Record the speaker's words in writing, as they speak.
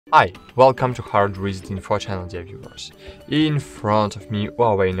Hi, welcome to HardReset.Info channel, dear viewers. In front of me,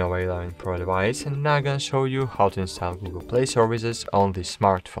 Huawei Nova 11 Pro device, and now I'm gonna show you how to install Google Play services on this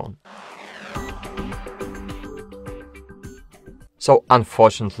smartphone. So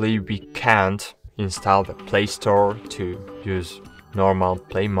unfortunately, we can't install the Play Store to use normal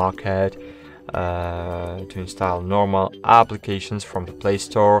Play Market, to install normal applications from the Play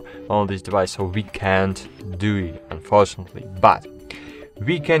Store on this device, so we can't do it, unfortunately. But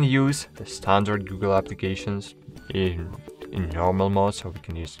we can use the standard Google applications in normal mode, so we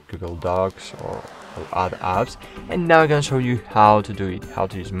can use Google Docs or other apps. And now I'm gonna show you how to do it, how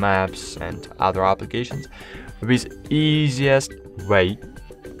to use Maps and other applications with easiest way.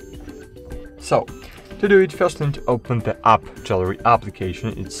 So to do it, first you need to open the App Gallery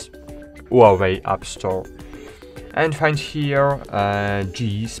application. It's Huawei App Store, and find here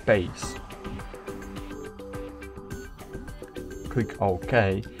G space. Click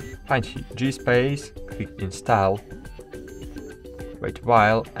OK, find here G space, click install, wait a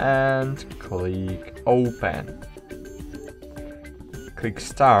while and click open. Click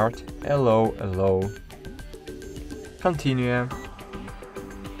start, allow, continue,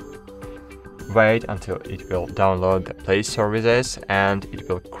 wait until it will download the Play services and it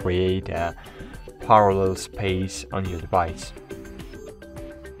will create a parallel space on your device.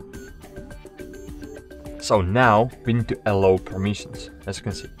 So now we need to allow permissions. As you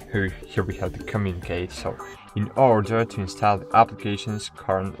can see, here we have the communicate. So in order to install the applications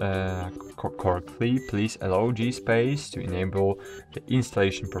correctly, please allow G space to enable the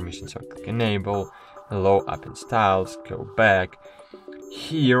installation permissions. So click enable, allow app installs, go back.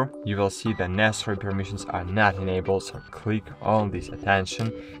 Here you will see the necessary permissions are not enabled, so click on this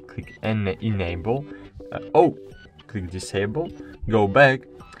attention, click enable, click disable, go back,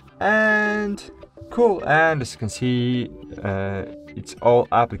 and cool. And as you can see, it's all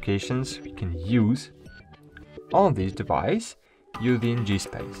applications we can use on this device using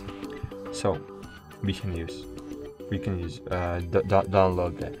GSpace. So we can use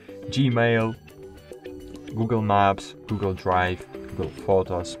download the Gmail, Google Maps, Google Drive, Google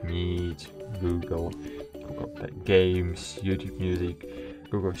Photos, Meet, Google Play Games, YouTube Music,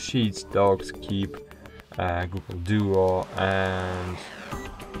 Google Sheets, Docs, Keep, Google Duo,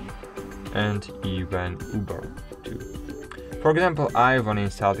 and even Uber too. For example, I want to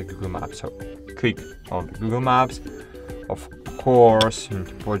install the Google Maps, so click on the Google Maps. Of course, you need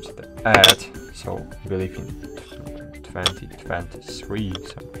to put the ad, so I believe in 2023.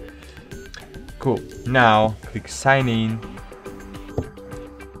 So cool. Now click sign in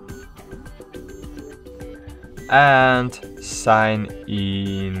and sign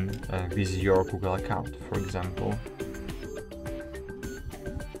in with your Google account, for example.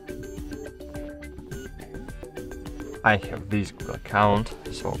 I have this Google account,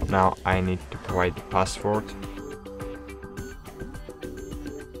 so now I need to provide the password.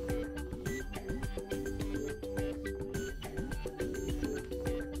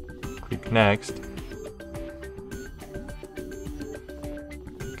 Click next.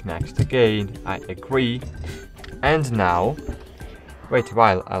 Click next again, I agree. And now, wait a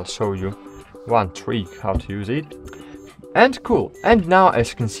while, I'll show you one trick how to use it. And cool, and now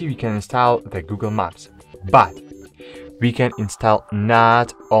as you can see we can install the Google Maps, but we can install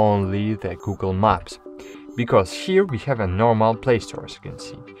not only the Google Maps, because here we have a normal Play Store, as you can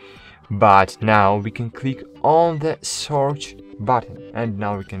see. But now we can click on the search button and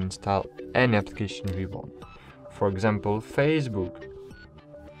now we can install any application we want. For example, Facebook.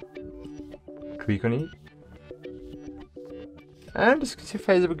 Click on it. And as you can see,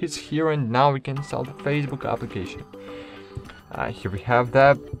 Facebook is here, and now we can install the Facebook application. Here we have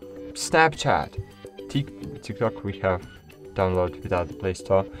the Snapchat. TikTok we have downloaded without the Play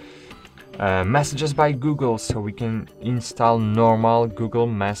Store. Messages by Google, so we can install normal Google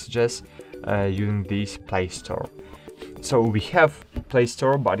Messages using this Play Store. So we have Play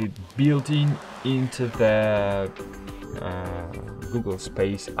Store, but it's built into the Google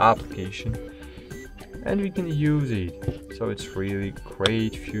Space application, and we can use it. So it's really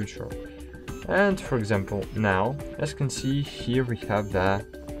great feature. And for example, now as you can see here we have the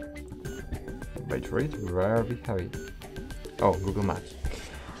where we have it. Oh, Google Maps.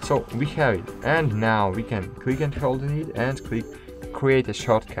 So we have it, and now we can click and hold on it and click create a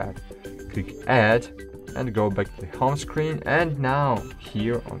shortcut. Click add and go back to the home screen, and now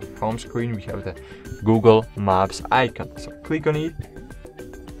here on the home screen we have the Google Maps icon. So click on it.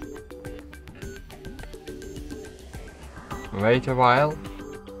 Wait a while.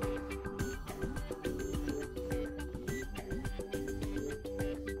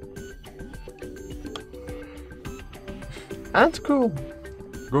 And cool.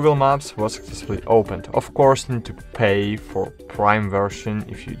 Google Maps was successfully opened. Of course, you need to pay for Prime version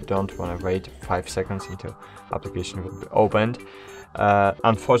if you don't want to wait 5 seconds until application will be opened.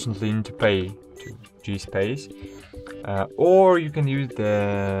 Unfortunately, you need to pay to G-Space, or you can use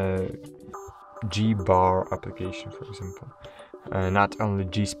the G-Bar application, for example. Not only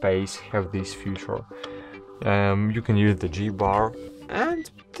G-Space have this feature. You can use the G-Bar,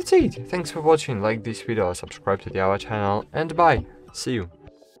 and that's it. Thanks for watching. Like this video, subscribe to our channel, and bye. See you.